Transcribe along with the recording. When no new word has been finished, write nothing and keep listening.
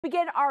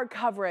Begin our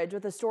coverage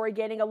with a story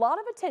gaining a lot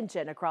of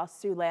attention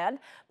across Siouxland.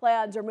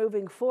 Plans are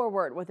moving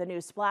forward with a new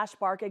splash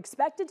park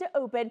expected to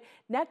open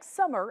next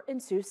summer in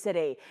Sioux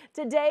City.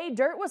 Today,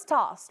 dirt was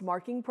tossed,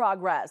 marking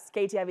progress.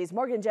 KTIV's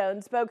Morgan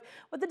Jones spoke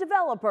with the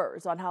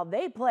developers on how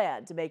they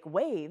plan to make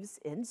waves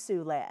in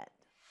Siouxland.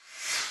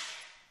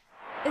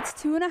 It's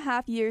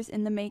 2.5 years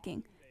in the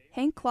making.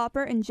 Hank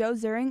Klopper and Joe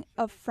Zuring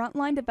of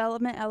Frontline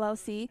Development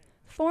LLC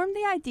formed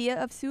the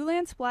idea of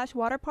Siouxland Splash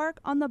Waterpark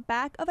on the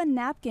back of a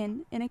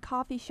napkin in a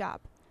coffee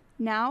shop.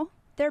 Now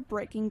they're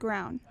breaking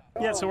ground.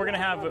 Yeah, so we're going to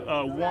have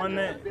one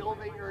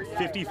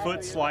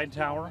 50-foot slide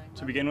tower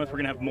to begin with. We're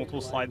going to have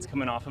multiple slides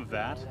coming off of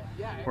that.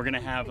 We're going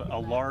to have a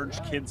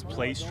large kids'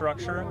 play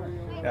structure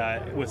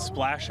with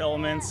splash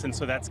elements, and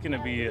so that's going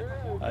to be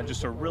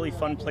just a really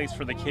fun place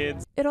for the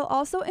kids. It'll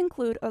also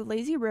include a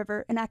lazy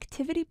river, an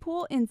activity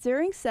pool, and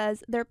Zuring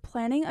says they're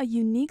planning a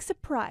unique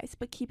surprise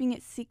but keeping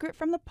it secret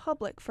from the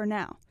public for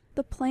now.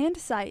 The planned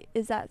site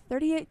is at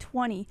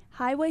 3820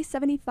 Highway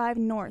 75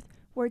 North,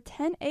 where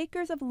 10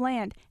 acres of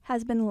land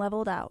has been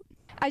leveled out.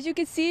 As you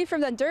can see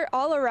from the dirt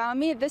all around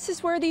me, this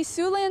is where the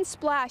Siouxland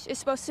Splash is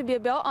supposed to be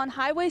built on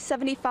Highway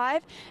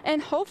 75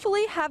 and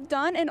hopefully have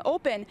done and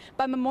open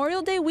by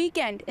Memorial Day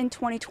weekend in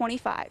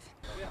 2025.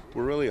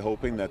 We're really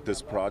hoping that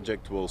this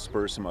project will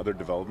spur some other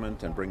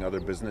development and bring other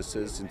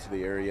businesses into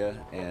the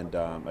area, and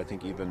I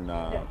think even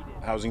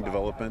housing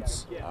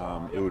developments.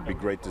 It would be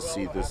great to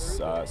see this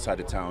side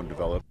of town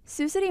develop.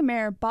 Sioux City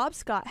Mayor Bob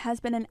Scott has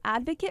been an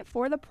advocate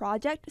for the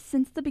project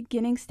since the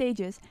beginning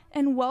stages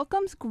and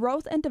welcomes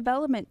growth and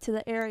development to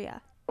the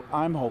area.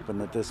 I'm hoping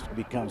that this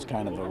becomes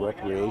kind of a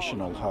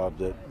recreational hub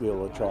that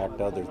will attract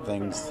other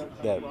things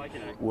that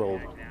will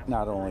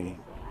not only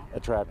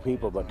attract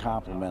people but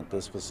complement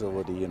this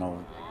facility, you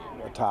know,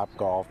 a Top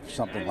Golf,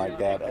 something like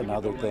that, and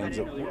other things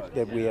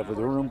that we have the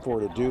room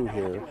for to do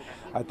here.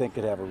 I think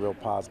could have a real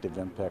positive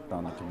impact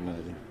on the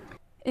community.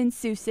 In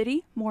Sioux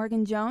City,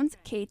 Morgan Jones,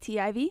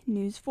 KTIV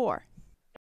News 4.